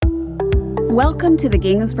Welcome to the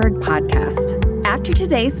Ginghamsburg Podcast. After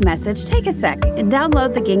today's message, take a sec and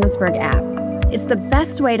download the Ginghamsburg app. It's the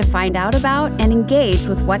best way to find out about and engage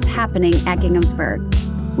with what's happening at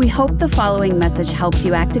Ginghamsburg. We hope the following message helps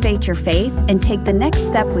you activate your faith and take the next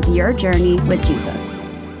step with your journey with Jesus.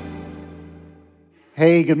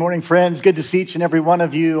 Hey, good morning, friends. Good to see each and every one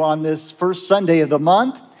of you on this first Sunday of the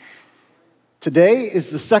month. Today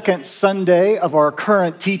is the second Sunday of our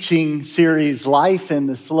current teaching series, Life in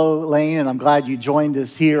the Slow Lane, and I'm glad you joined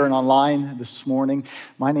us here and online this morning.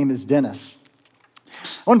 My name is Dennis.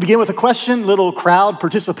 I want to begin with a question, little crowd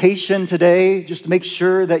participation today, just to make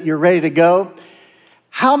sure that you're ready to go.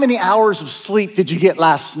 How many hours of sleep did you get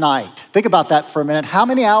last night? Think about that for a minute. How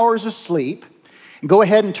many hours of sleep? And go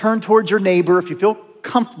ahead and turn towards your neighbor if you feel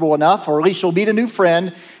comfortable enough, or at least you'll meet a new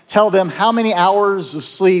friend. Tell them how many hours of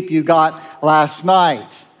sleep you got last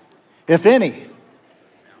night, if any.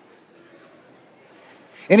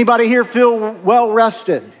 Anybody here feel well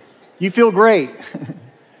rested? You feel great.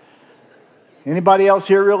 Anybody else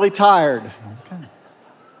here really tired?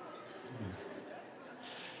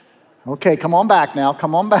 Okay, come on back now.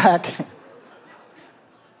 Come on back.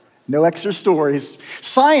 No extra stories.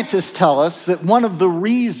 Scientists tell us that one of the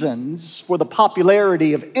reasons for the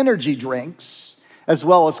popularity of energy drinks as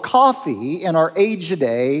well as coffee in our age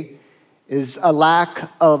today is a lack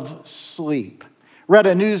of sleep. Read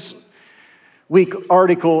a Newsweek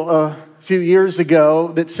article a few years ago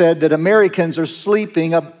that said that Americans are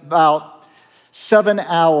sleeping about 7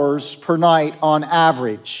 hours per night on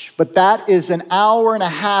average, but that is an hour and a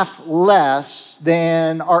half less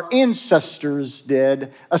than our ancestors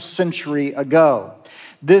did a century ago.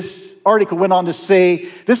 This article went on to say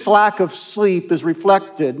this lack of sleep is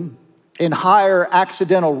reflected in higher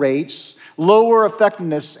accidental rates, lower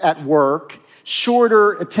effectiveness at work,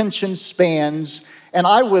 shorter attention spans, and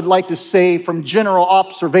I would like to say from general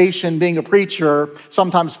observation, being a preacher,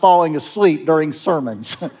 sometimes falling asleep during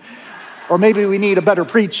sermons. Or maybe we need a better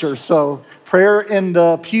preacher, so prayer in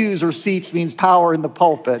the pews or seats means power in the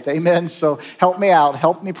pulpit, amen? So help me out,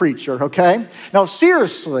 help me preacher, okay? Now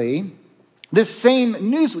seriously, this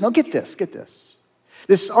same news, now get this.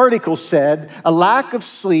 This article said a lack of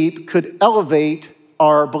sleep could elevate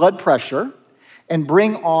our blood pressure and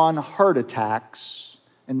bring on heart attacks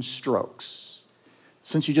and strokes.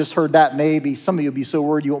 Since you just heard that, maybe some of you will be so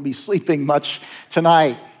worried you won't be sleeping much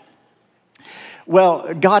tonight.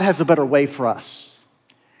 Well, God has a better way for us.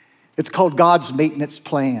 It's called God's maintenance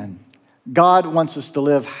plan. God wants us to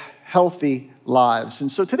live healthy lives.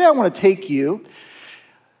 And so today I want to take you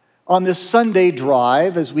on this Sunday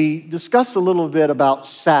drive as we discuss a little bit about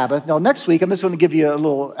Sabbath. Now, next week, I'm just going to give you a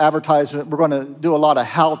little advertisement. We're going to do a lot of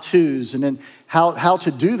how-tos and then how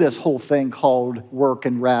to do this whole thing called work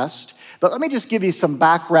and rest. But let me just give you some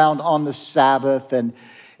background on the Sabbath and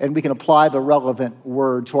we can apply the relevant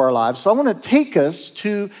word to our lives. So I want to take us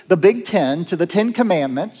to the Big Ten, to the Ten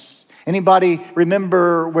Commandments. Anybody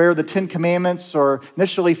remember where the Ten Commandments are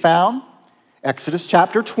initially found? Exodus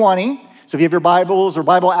chapter 20. So if you have your Bibles or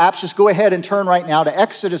Bible apps, just go ahead and turn right now to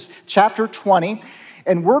Exodus chapter 20.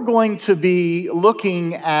 And we're going to be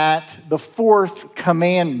looking at the fourth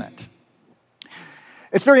commandment.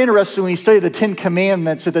 It's very interesting when you study the Ten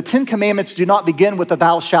Commandments that the Ten Commandments do not begin with the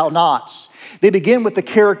thou shalt nots. They begin with the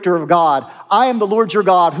character of God. I am the Lord your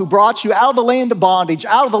God who brought you out of the land of bondage,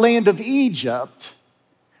 out of the land of Egypt.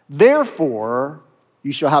 Therefore,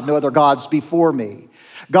 you shall have no other gods before me.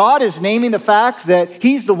 God is naming the fact that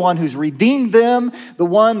he's the one who's redeemed them, the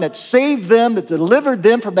one that saved them, that delivered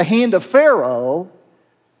them from the hand of Pharaoh.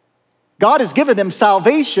 God has given them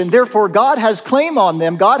salvation. Therefore, God has claim on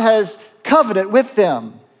them. God has covenant with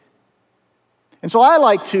them. And so I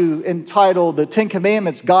like to entitle the Ten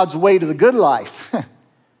Commandments, God's Way to the Good Life.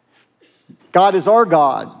 God is our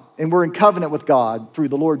God, and we're in covenant with God through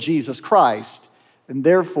the Lord Jesus Christ. And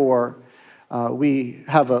therefore, we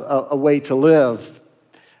have a way to live.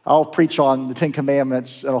 I'll preach on the Ten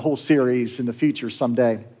Commandments in a whole series in the future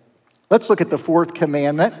someday. Let's look at the fourth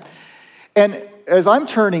commandment. And as I'm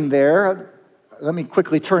turning there, let me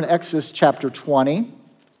quickly turn to Exodus chapter 20.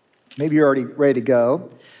 Maybe you're already ready to go.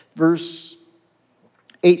 Verse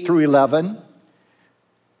 8 through 11.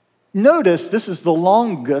 Notice this is the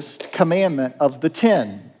longest commandment of the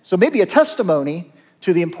 10. So maybe a testimony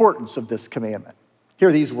to the importance of this commandment. Here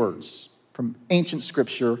are these words from ancient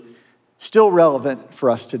scripture, still relevant for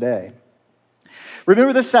us today.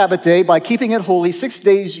 Remember the Sabbath day by keeping it holy. 6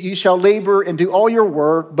 days you shall labor and do all your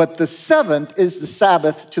work, but the seventh is the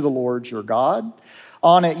Sabbath to the Lord your God.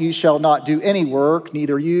 On it you shall not do any work,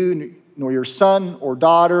 neither you nor your son or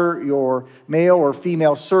daughter, your male or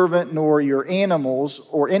female servant, nor your animals,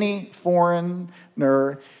 or any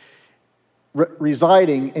foreigner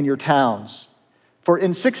residing in your towns. For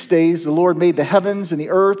in 6 days the Lord made the heavens and the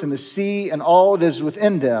earth and the sea and all that is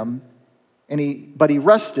within them, but he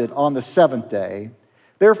rested on the seventh day.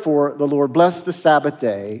 Therefore the Lord blessed the Sabbath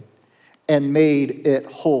day and made it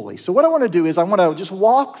holy. So what I want to do is I want to just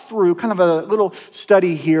walk through kind of a little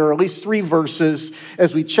study here, at least 3 verses,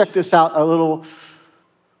 as we check this out a little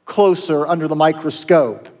closer under the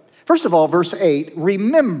microscope. First of all, verse 8,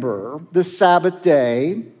 remember the Sabbath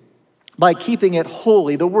day by keeping it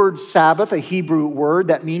holy. The word Sabbath, a Hebrew word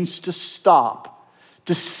that means to stop,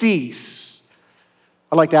 to cease.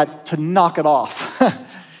 I like that, to knock it off.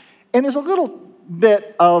 And there's a little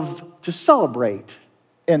bit of to celebrate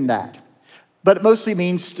in that, but it mostly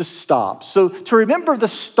means to stop. So to remember the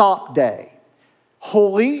stop day.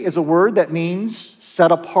 Holy is a word that means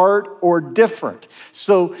set apart or different.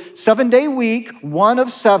 So 7-day week, 1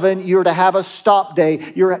 of 7, you're to have a stop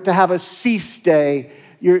day. You're to have a cease day.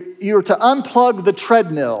 You're to unplug the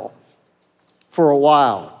treadmill for a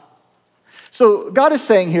while. So God is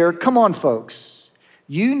saying here, come on, folks.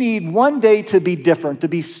 You need one day to be different, to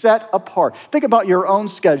be set apart. Think about your own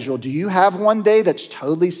schedule. Do you have one day that's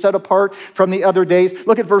totally set apart from the other days?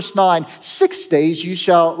 Look at verse 9. 6 days you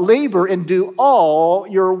shall labor and do all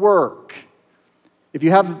your work. If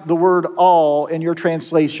you have the word all in your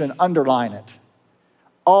translation, underline it.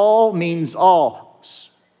 All means all.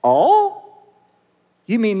 All?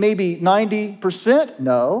 You mean maybe 90%?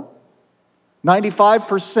 No.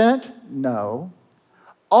 95%? No.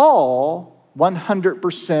 All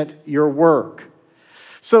 100% your work.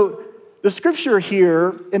 So the scripture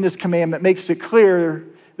here in this commandment makes it clear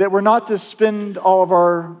that we're not to spend all of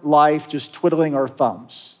our life just twiddling our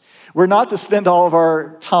thumbs. We're not to spend all of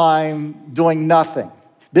our time doing nothing.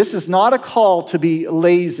 This is not a call to be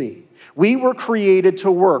lazy. We were created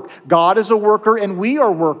to work. God is a worker and we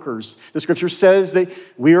are workers. The scripture says that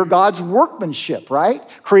we are God's workmanship, right?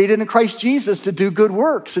 Created in Christ Jesus to do good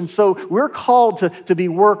works. And so we're called to be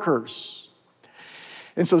workers.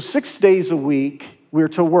 And so 6 days a week, we're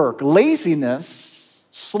to work. Laziness,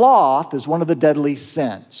 sloth, is one of the deadly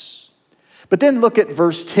sins. But then look at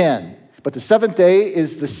verse 10. But the seventh day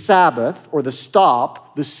is the Sabbath, or the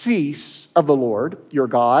stop, the cease of the Lord, your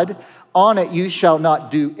God. On it you shall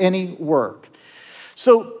not do any work.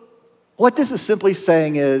 So what this is simply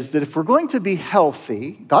saying is that if we're going to be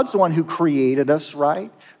healthy, God's the one who created us,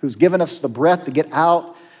 right? Who's given us the breath to get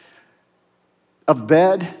out of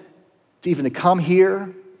bed, to even to come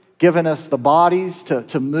here, given us the bodies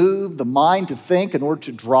to move, the mind to think in order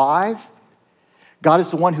to drive. God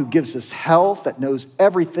is the one who gives us health, that knows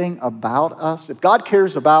everything about us. If God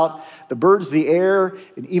cares about the birds of the air,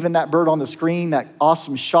 and even that bird on the screen, that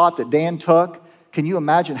awesome shot that Dan took, can you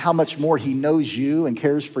imagine how much more he knows you and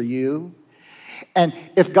cares for you? And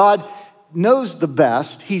if God knows the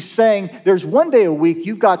best, he's saying there's one day a week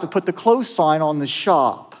you've got to put the close sign on the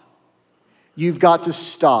shop. You've got to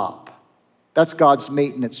stop. That's God's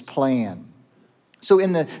maintenance plan. So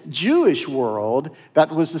in the Jewish world,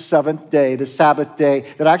 that was the seventh day, the Sabbath day,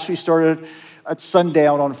 that actually started at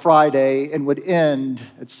sundown on Friday and would end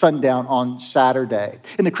at sundown on Saturday.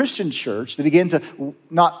 In the Christian church, they began to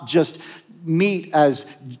not just meet as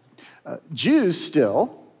Jews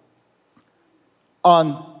still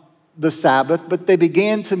on the Sabbath, but they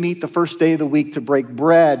began to meet the first day of the week to break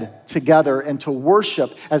bread together and to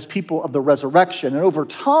worship as people of the resurrection. And over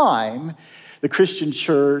time, the Christian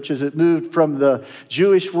church, as it moved from the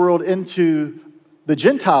Jewish world into the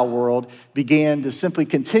Gentile world, began to simply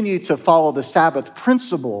continue to follow the Sabbath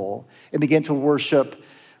principle and began to worship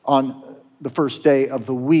on the first day of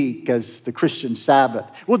the week as the Christian Sabbath.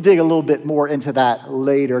 We'll dig a little bit more into that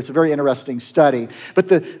later. It's a very interesting study. But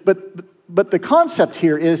the concept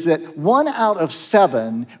here is that 1 out of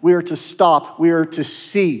 7, we are to stop, we are to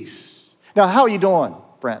cease. Now, how are you doing,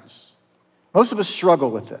 friends? Most of us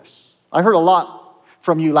struggle with this. I heard a lot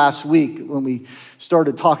from you last week when we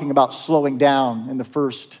started talking about slowing down in the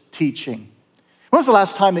first teaching. When was the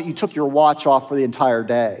last time that you took your watch off for the entire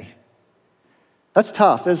day? That's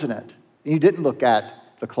tough, isn't it? You didn't look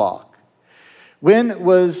at the clock. When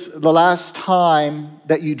was the last time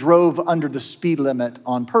that you drove under the speed limit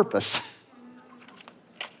on purpose?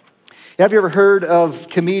 Have you ever heard of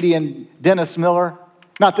comedian Dennis Miller?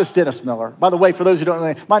 Not this Dennis Miller. By the way, for those who don't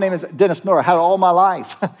know, my name is Dennis Miller. I had it all my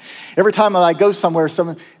life. Every time that I go somewhere,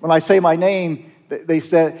 when I say my name, they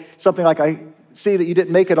say something like, I see that you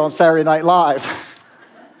didn't make it on Saturday Night Live.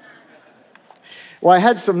 Well, I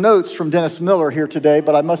had some notes from Dennis Miller here today,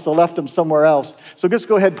 but I must have left them somewhere else. So just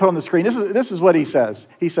go ahead and put on the screen. This is what he says.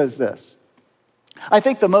 He says this. I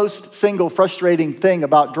think the most single frustrating thing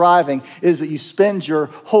about driving is that you spend your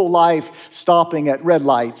whole life stopping at red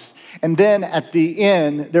lights. And then at the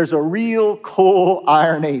end, there's a real cool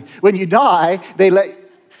irony. When you die, they let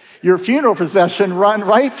your funeral procession run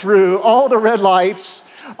right through all the red lights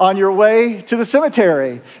on your way to the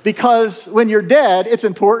cemetery. Because when you're dead, it's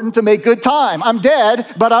important to make good time. I'm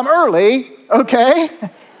dead, but I'm early, okay?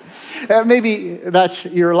 Maybe that's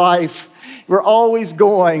your life. We're always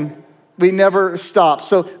going. We never stop.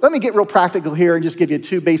 So let me get real practical here and just give you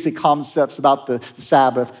two basic concepts about the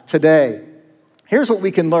Sabbath today. Here's what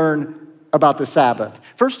we can learn about the Sabbath.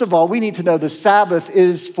 First of all, we need to know the Sabbath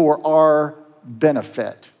is for our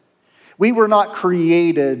benefit. We were not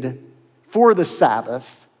created for the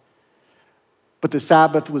Sabbath, but the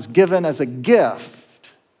Sabbath was given as a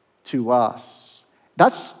gift to us.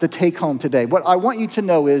 That's the take home today. What I want you to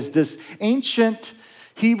know is this ancient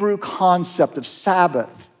Hebrew concept of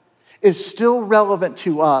Sabbath is still relevant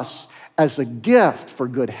to us as a gift for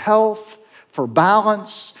good health, for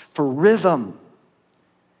balance, for rhythm,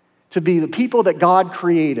 to be the people that God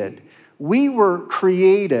created. We were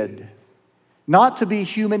created not to be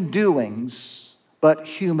human doings, but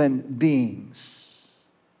human beings.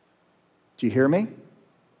 Do you hear me?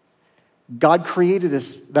 God created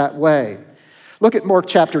us that way. Look at Mark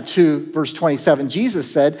chapter 2, verse 27.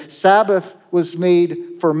 Jesus said, Sabbath was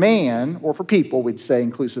made for man, or for people, we'd say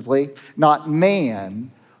inclusively, not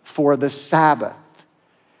man for the Sabbath.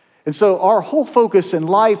 And so our whole focus in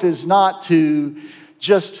life is not to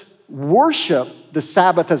just worship the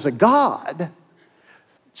Sabbath as a God.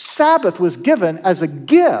 Sabbath was given as a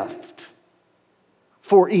gift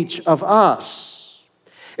for each of us.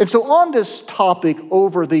 And so on this topic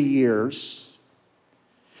over the years,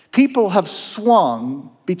 people have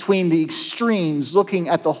swung between the extremes looking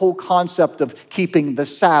at the whole concept of keeping the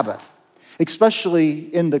Sabbath,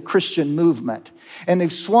 especially in the Christian movement. And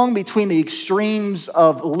they've swung between the extremes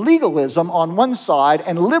of legalism on one side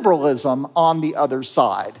and liberalism on the other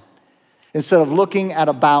side, instead of looking at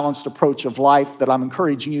a balanced approach of life that I'm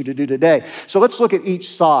encouraging you to do today. So let's look at each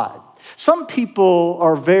side. Some people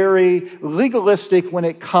are very legalistic when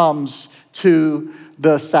it comes to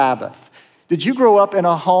the Sabbath. Did you grow up in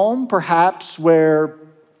a home, perhaps, where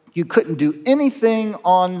you couldn't do anything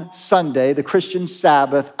on Sunday, the Christian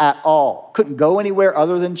Sabbath, at all? Couldn't go anywhere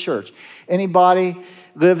other than church? Anybody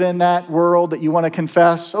live in that world that you want to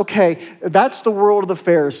confess? Okay, that's the world of the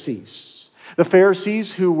Pharisees. The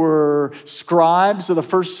Pharisees, who were scribes of the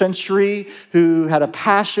first century, who had a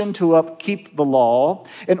passion to upkeep the law,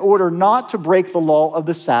 in order not to break the law of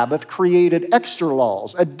the Sabbath, created extra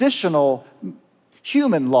laws, additional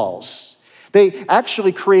human laws. They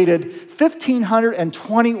actually created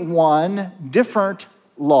 1,521 different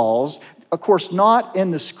laws, of course, not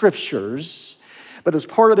in the scriptures, but as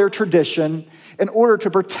part of their tradition, in order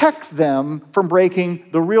to protect them from breaking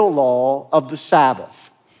the real law of the Sabbath.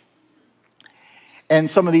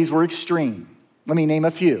 And some of these were extreme. Let me name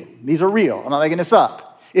a few. These are real. I'm not making this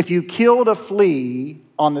up. If you killed a flea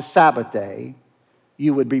on the Sabbath day,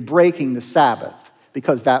 you would be breaking the Sabbath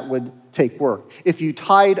because that would take work. If you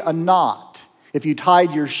tied a knot, if you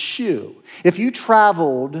tied your shoe, if you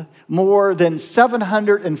traveled more than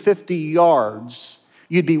 750 yards,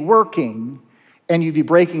 you'd be working and you'd be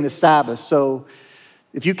breaking the Sabbath. So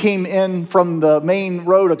if you came in from the main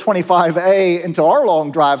road of 25A into our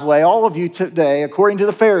long driveway, all of you today, according to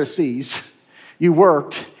the Pharisees, you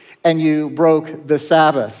worked and you broke the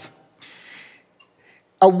Sabbath.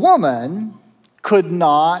 A woman could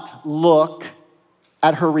not look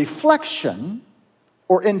at her reflection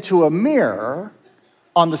or into a mirror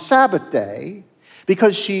on the Sabbath day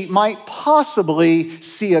because she might possibly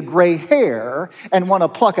see a gray hair and want to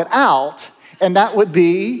pluck it out, and that would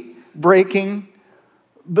be breaking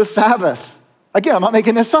the Sabbath. Again, I'm not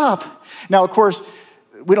making this up. Now, of course,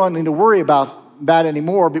 we don't need to worry about that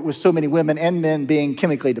anymore with so many women and men being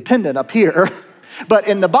chemically dependent up here. But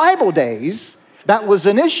in the Bible days, that was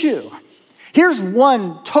an issue. Here's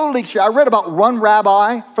one totally extreme. I read about one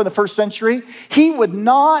rabbi from the first century. He would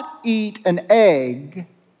not eat an egg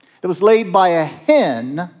that was laid by a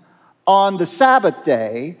hen on the Sabbath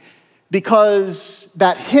day because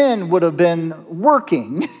that hen would have been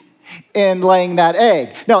working in laying that egg.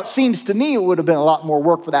 Now, it seems to me it would have been a lot more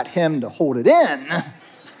work for that hen to hold it in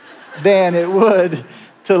than it would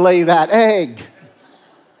to lay that egg.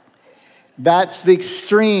 That's the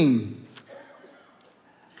extreme.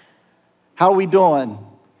 How are we doing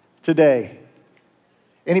today?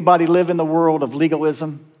 Anybody live in the world of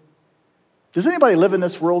legalism? Does anybody live in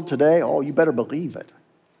this world today? Oh, you better believe it.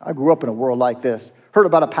 I grew up in a world like this. Heard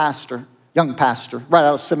about a pastor, young pastor, right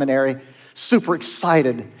out of seminary, super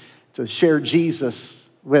excited to share Jesus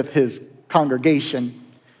with his congregation.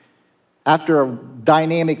 After a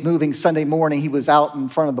dynamic, moving Sunday morning, he was out in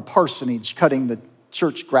front of the parsonage cutting the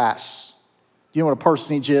church grass. Do you know what a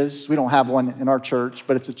parsonage is? We don't have one in our church,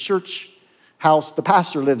 but it's a church house the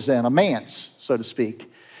pastor lives in, a manse, so to speak.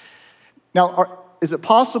 Now, is it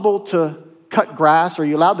possible to cut grass? Are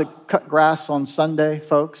you allowed to cut grass on Sunday,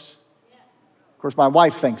 folks? Of course, my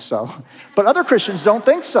wife thinks so, but other Christians don't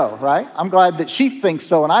think so, right? I'm glad that she thinks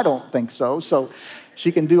so and I don't think so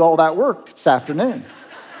she can do all that work this afternoon.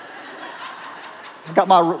 I got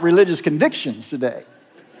my religious convictions today.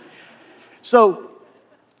 So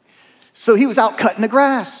he was out cutting the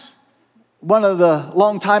grass. One of the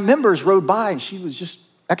longtime members rode by and she was just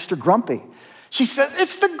extra grumpy. She says,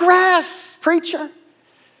 "It's the grass, preacher,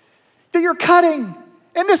 that you're cutting,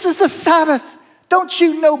 and this is the Sabbath. Don't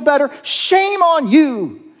you know better? Shame on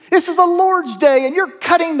you. This is the Lord's day, and you're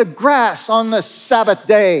cutting the grass on the Sabbath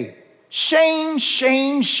day. Shame,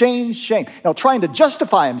 shame, shame, shame." Now, trying to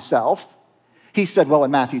justify himself, he said, well,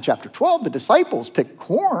 in Matthew chapter 12, the disciples picked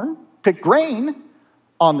grain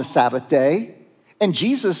on the Sabbath day, and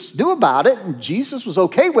Jesus knew about it, and Jesus was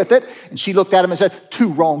okay with it, and she looked at him and said, "Two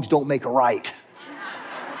wrongs don't make a right."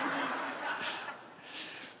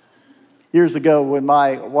 Years ago, when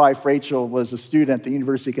my wife, Rachel, was a student at the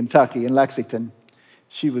University of Kentucky in Lexington,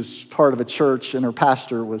 she was part of a church, and her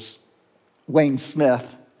pastor was Wayne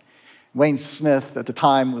Smith. Wayne Smith, at the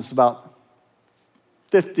time, was about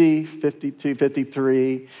 50, 52,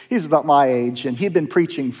 53. He was about my age, and he'd been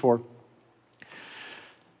preaching for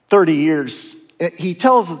 30 years. He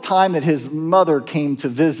tells the time that his mother came to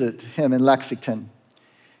visit him in Lexington.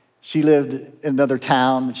 She lived in another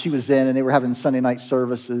town that she was in, and they were having Sunday night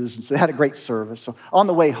services, and so they had a great service. So on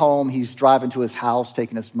the way home, he's driving to his house,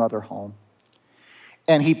 taking his mother home.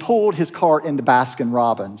 And he pulled his car into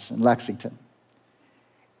Baskin-Robbins in Lexington.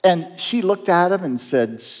 And she looked at him and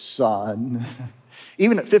said, "Son,"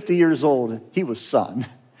 even at 50 years old, he was son.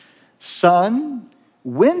 "Son,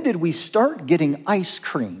 when did we start getting ice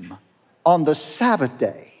cream on the Sabbath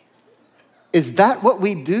day? Is that what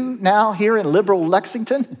we do now here in liberal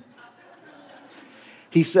Lexington?"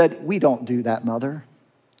 He said, "We don't do that, Mother."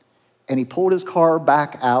 And he pulled his car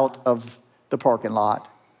back out of the parking lot,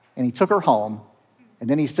 and he took her home. And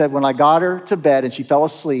then he said, "When I got her to bed and she fell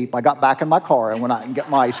asleep, I got back in my car and went out and got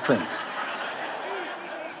my ice cream."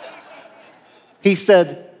 He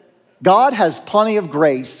said, "God has plenty of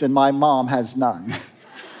grace and my mom has none."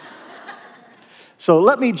 So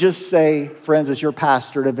let me just say, friends, as your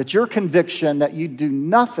pastor, if it's your conviction that you do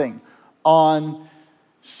nothing on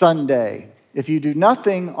Sunday, if you do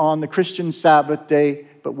nothing on the Christian Sabbath day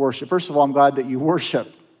but worship, first of all, I'm glad that you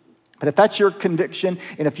worship. But if that's your conviction,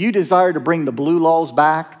 and if you desire to bring the blue laws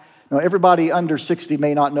back, now everybody under 60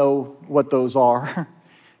 may not know what those are.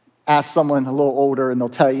 Ask someone a little older and they'll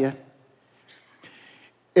tell you.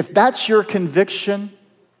 If that's your conviction,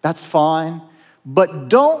 that's fine. But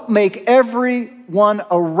don't make everyone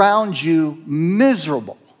around you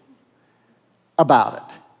miserable about it.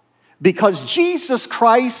 Because Jesus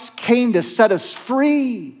Christ came to set us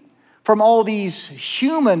free from all these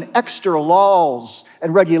human extra laws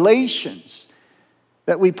and regulations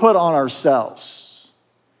that we put on ourselves.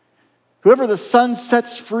 Whoever the Son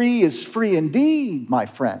sets free is free indeed, my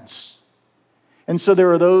friends. And so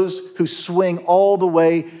there are those who swing all the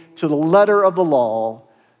way to the letter of the law,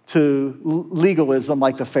 to legalism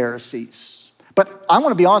like the Pharisees. But I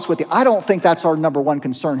want to be honest with you, I don't think that's our number one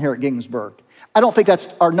concern here at Ginghamsburg. I don't think that's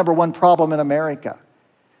our number one problem in America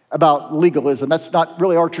about legalism. That's not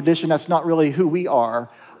really our tradition. That's not really who we are.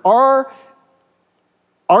 Our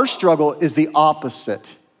struggle is the opposite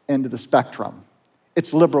end of the spectrum.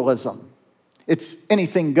 It's liberalism. It's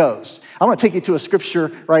anything goes. I want to take you to a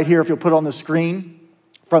scripture right here, if you'll put it on the screen,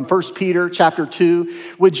 from 1 Peter chapter 2.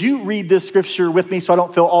 Would you read this scripture with me so I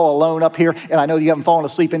don't feel all alone up here? And I know you haven't fallen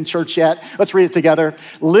asleep in church yet. Let's read it together.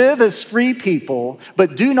 "Live as free people,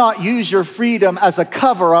 but do not use your freedom as a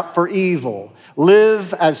cover-up for evil.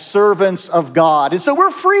 Live as servants of God." And so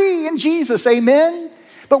we're free in Jesus, amen?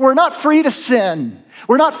 But we're not free to sin.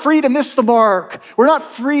 We're not free to miss the mark. We're not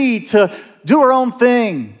free to do our own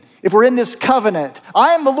thing. If we're in this covenant,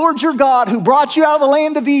 "I am the Lord your God who brought you out of the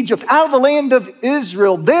land of Egypt, out of the land of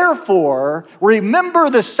Israel. Therefore,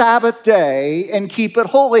 remember the Sabbath day and keep it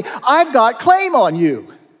holy. I've got claim on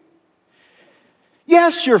you."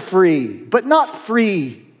 Yes, you're free, but not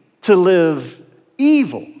free to live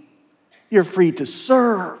evil. You're free to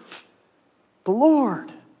serve the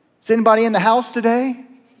Lord. Is anybody in the house today?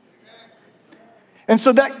 And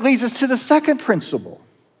so that leads us to the second principle.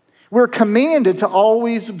 We're commanded to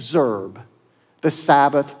always observe the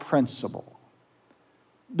Sabbath principle.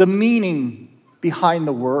 the meaning behind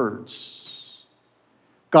the words,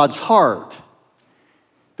 God's heart,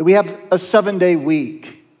 that we have a 7-day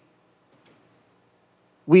week.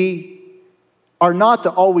 We are not to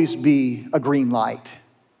always be a green light.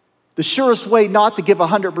 The surest way not to give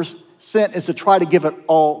 100% is to try to give it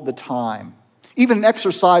all the time. Even in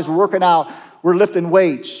exercise, we're working out, we're lifting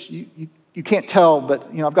weights. You can't tell, but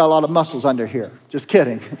I've got a lot of muscles under here. Just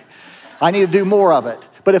kidding. I need to do more of it.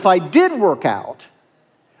 But if I did work out,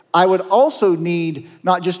 I would also need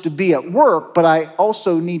not just to be at work, but I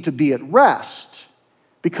also need to be at rest.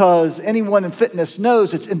 Because anyone in fitness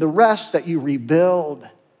knows it's in the rest that you rebuild,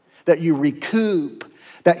 that you recoup,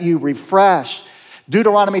 that you refresh.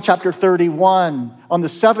 Deuteronomy chapter 31, on the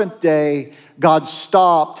 7th day, God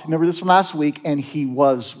stopped, remember this from last week, and he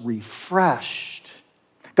was refreshed.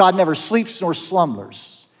 God never sleeps nor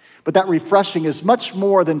slumbers, but that refreshing is much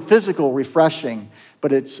more than physical refreshing,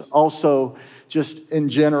 but it's also just in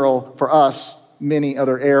general for us, many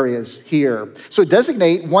other areas here. So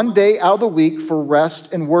designate one day out of the week for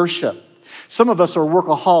rest and worship. Some of us are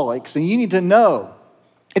workaholics, and you need to know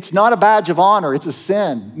it's not a badge of honor, it's a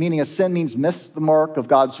sin, meaning a sin means miss the mark of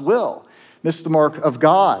God's will, miss the mark of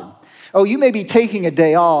God. Oh, you may be taking a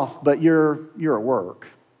day off, but you're at work.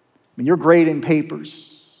 You're grading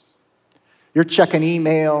papers, you're checking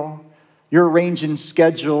email, you're arranging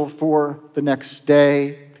schedule for the next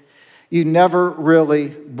day. You never really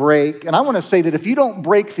break. And I want to say that if you don't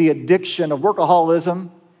break the addiction of workaholism,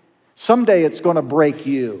 someday it's going to break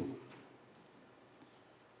you.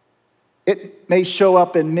 It may show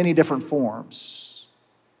up in many different forms.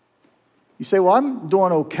 You say, well, I'm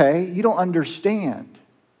doing okay. You don't understand.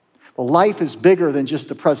 Well, life is bigger than just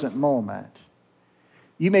the present moment.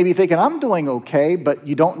 You may be thinking, I'm doing okay, but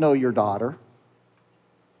you don't know your daughter.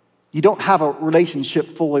 You don't have a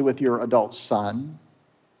relationship fully with your adult son.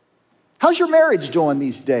 How's your marriage doing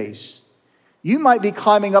these days? You might be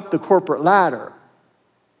climbing up the corporate ladder,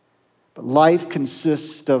 but life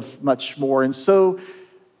consists of much more. And so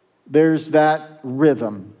there's that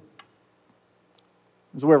rhythm.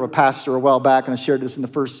 I was aware of a pastor a while back, and I shared this in the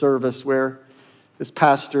first service, where this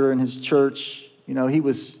pastor in his church, he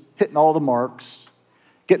was hitting all the marks,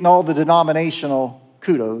 getting all the denominational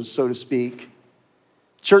kudos, so to speak.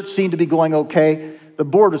 Church seemed to be going okay. The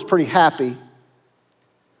board was pretty happy,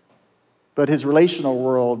 but his relational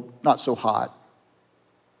world, not so hot.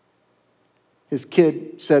 His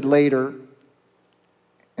kid said later,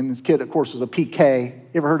 and this kid, of course, was a PK. You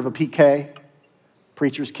ever heard of a PK?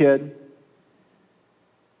 Preacher's kid.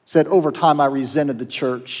 Said, over time, I resented the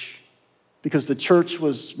church because the church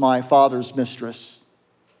was my father's mistress.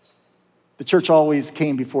 The church always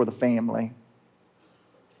came before the family.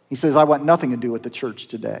 He says, I want nothing to do with the church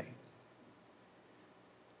today.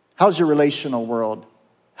 How's your relational world?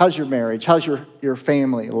 How's your marriage? How's your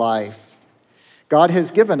family life? God has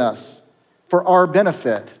given us, for our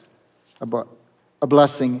benefit, a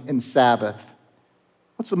blessing in Sabbath.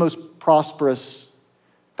 What's the most prosperous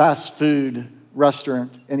fast food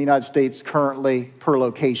restaurant in the United States currently per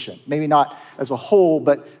location? Maybe not as a whole,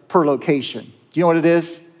 but per location. Do you know what it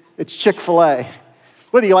is? It's Chick-fil-A.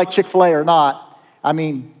 Whether you like Chick-fil-A or not,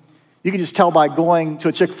 you can just tell by going to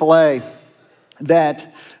a Chick-fil-A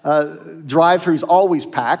that drive-thru's always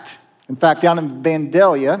packed. In fact, down in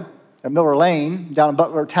Vandalia, at Miller Lane, down in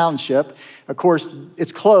Butler Township, of course,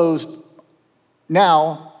 it's closed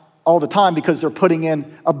now all the time because they're putting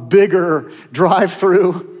in a bigger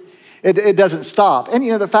drive-thru. It doesn't stop. And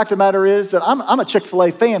the fact of the matter is that I'm a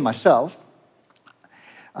Chick-fil-A fan myself.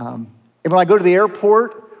 And when I go to the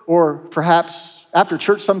airport, or perhaps after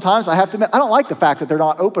church sometimes, I have to admit, I don't like the fact that they're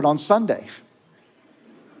not open on Sunday.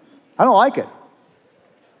 I don't like it.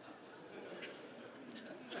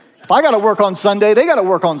 If I got to work on Sunday, they got to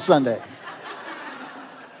work on Sunday.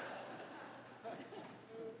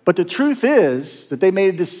 But the truth is that they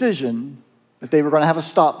made a decision that they were going to have a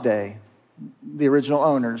stop day, the original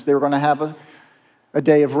owners. They were going to have a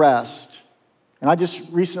day of rest. And I just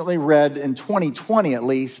recently read in 2020 at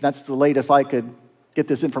least, that's the latest I could get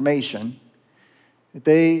this information, that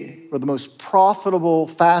they were the most profitable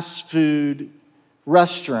fast food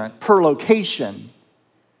restaurant per location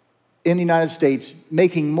in the United States,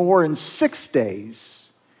 making more in 6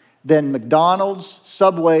 days than McDonald's,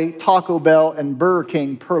 Subway, Taco Bell, and Burger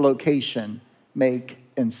King per location make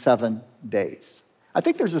in 7 days. I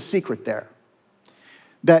think there's a secret there,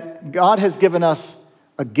 that God has given us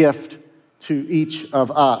a gift to each of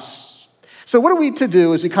us. So what are we to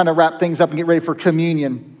do as we kind of wrap things up and get ready for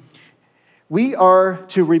communion? We are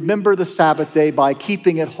to remember the Sabbath day by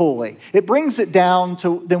keeping it holy. It brings it down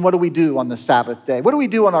to, then what do we do on the Sabbath day? What do we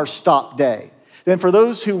do on our stop day? Then for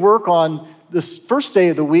those who work on this first day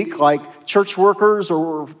of the week, like church workers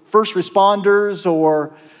or first responders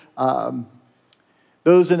or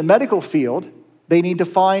those in the medical field, they need to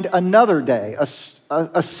find another day,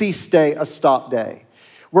 a cease day, a stop day.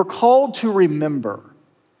 We're called to remember.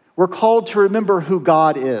 We're called to remember who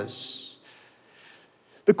God is.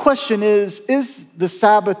 The question is the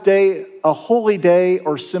Sabbath day a holy day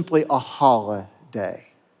or simply a holiday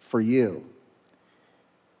for you?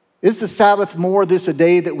 Is the Sabbath more this a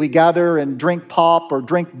day that we gather and drink pop or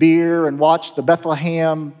drink beer and watch the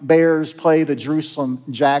Bethlehem Bears play the Jerusalem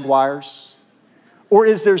Jaguars? Or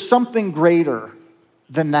is there something greater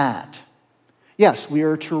than that? Yes, we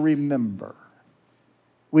are to remember.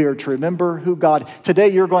 We are to remember who God. Today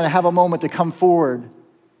you're going to have a moment to come forward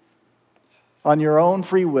on your own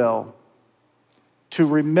free will to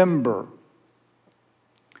remember.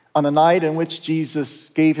 On the night in which Jesus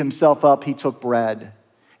gave himself up, he took bread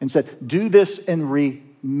and said, "Do this in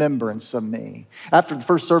remembrance of me." After the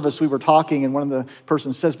first service, we were talking, and one of the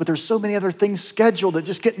persons says, "But there's so many other things scheduled that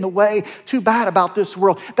just get in the way. Too bad about this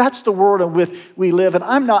world." That's the world in which we live, and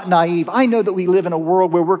I'm not naive. I know that we live in a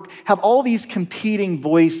world where we have all these competing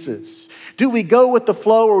voices. Do we go with the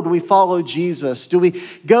flow or do we follow Jesus? Do we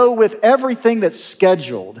go with everything that's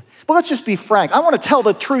scheduled? But let's just be frank. I want to tell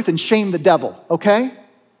the truth and shame the devil, okay?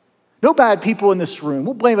 No bad people in this room.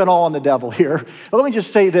 We'll blame it all on the devil here. But let me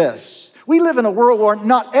just say this. We live in a world where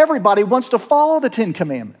not everybody wants to follow the 10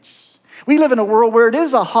 Commandments. We live in a world where it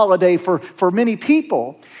is a holiday for many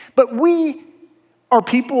people. But we are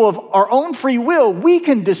people of our own free will. We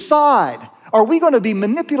can decide, are we going to be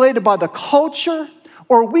manipulated by the culture?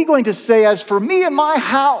 Or are we going to say, as for me and my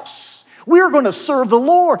house, we're going to serve the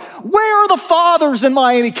Lord? Where are the fathers in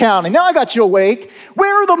Miami County? Now I got you awake.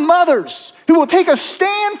 Where are the mothers who will take a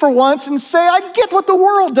stand for once and say, I get what the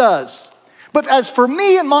world does, but as for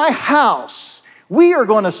me and my house, we are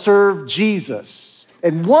going to serve Jesus.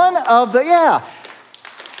 And one of the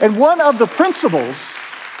principles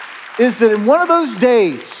is that in one of those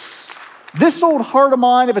days, this old heart of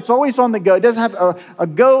mine, if it's always on the go, it doesn't have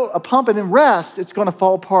a pump and then rest, it's going to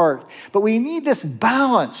fall apart. But we need this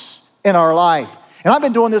balance in our life. And I've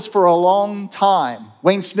been doing this for a long time.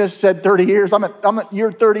 Wayne Smith said 30 years. I'm at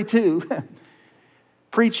year 32,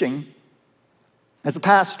 preaching as a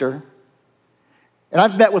pastor. And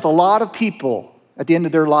I've met with a lot of people at the end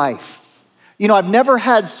of their life. You know, I've never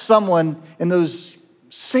had someone in those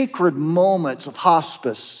sacred moments of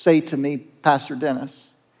hospice say to me, Pastor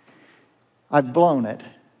Dennis, I've blown it.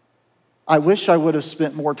 I wish I would have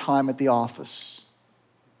spent more time at the office.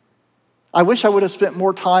 I wish I would have spent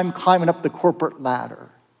more time climbing up the corporate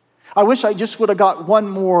ladder. I wish I just would have got one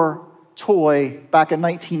more toy back in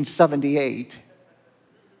 1978.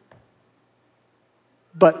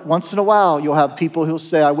 But once in a while, you'll have people who'll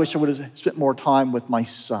say, I wish I would have spent more time with my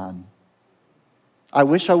son. I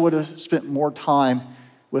wish I would have spent more time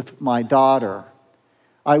with my daughter.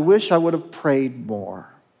 I wish I would have prayed more.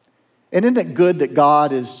 And isn't it good that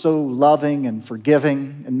God is so loving and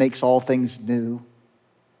forgiving and makes all things new?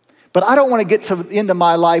 But I don't want to get to the end of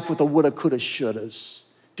my life with a woulda, coulda, shouldas.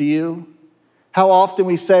 Do you? How often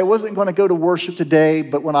we say, I wasn't going to go to worship today,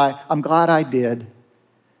 but when I'm glad I did.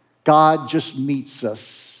 God just meets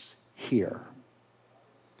us here.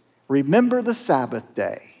 Remember the Sabbath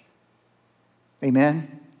day.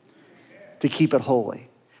 Amen? To keep it holy.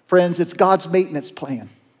 Friends, it's God's maintenance plan.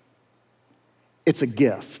 It's a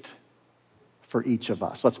gift for each of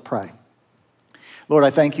us. Let's pray. Lord,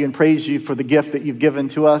 I thank you and praise you for the gift that you've given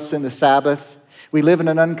to us in the Sabbath. We live in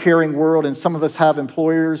an uncaring world, and some of us have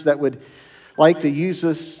employers that would like to use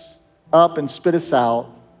us up and spit us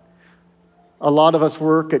out. A lot of us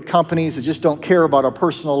work at companies that just don't care about our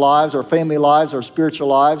personal lives, our family lives, our spiritual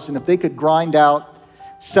lives. And if they could grind out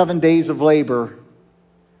 7 days of labor,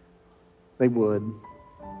 they would.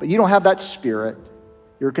 But you don't have that spirit.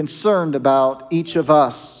 You're concerned about each of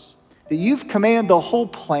us. That you've commanded the whole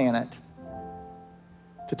planet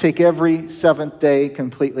to take every seventh day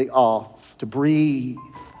completely off, to breathe,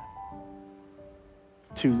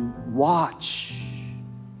 to watch,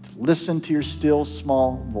 to listen to your still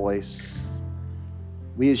small voice.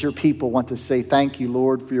 We as your people want to say thank you,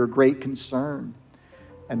 Lord, for your great concern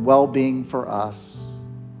and well-being for us.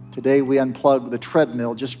 Today we unplug the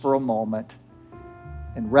treadmill just for a moment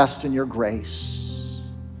and rest in your grace.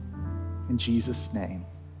 In Jesus' name,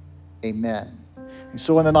 amen. And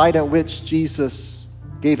so on the night at which Jesus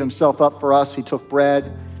gave himself up for us, he took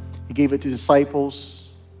bread, he gave it to disciples.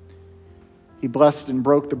 He blessed and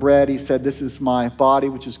broke the bread. He said, this is my body,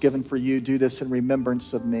 which is given for you. Do this in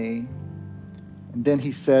remembrance of me. And then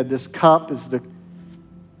he said, this cup is the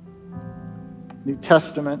New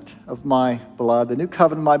Testament of my blood, the new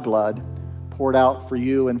covenant of my blood. poured out for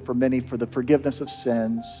you and for many for the forgiveness of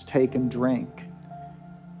sins. Take and drink.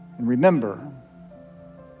 And remember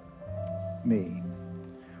me.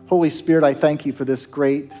 Holy Spirit, I thank you for this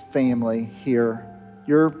great family here,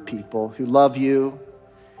 your people who love you.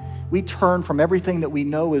 We turn from everything that we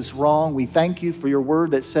know is wrong. We thank you for your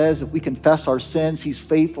word that says if we confess our sins, he's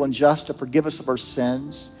faithful and just to forgive us of our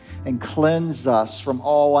sins and cleanse us from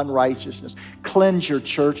all unrighteousness. Cleanse your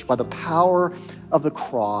church by the power of the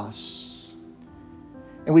cross.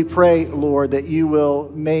 And we pray, Lord, that you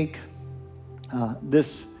will make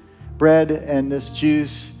this bread and this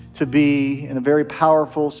juice to be, in a very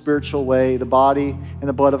powerful spiritual way, the body and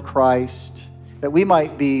the blood of Christ, that we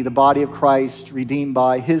might be the body of Christ redeemed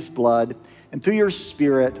by his blood. And through your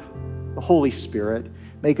Spirit, the Holy Spirit,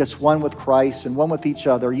 make us one with Christ and one with each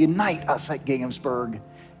other. Unite us at Ginghamsburg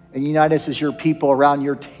and unite us as your people around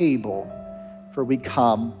your table, for we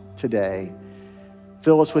come today.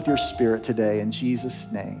 Fill us with your Spirit today. In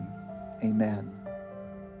Jesus' name, amen.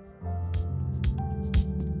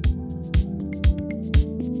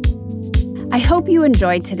 I hope you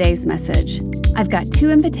enjoyed today's message. I've got 2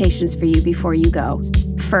 invitations for you before you go.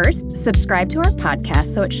 First, subscribe to our podcast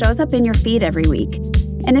so it shows up in your feed every week.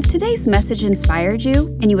 And if today's message inspired you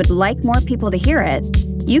and you would like more people to hear it,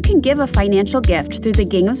 you can give a financial gift through the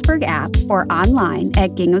Ginghamsburg app or online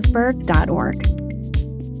at ginghamsburg.org.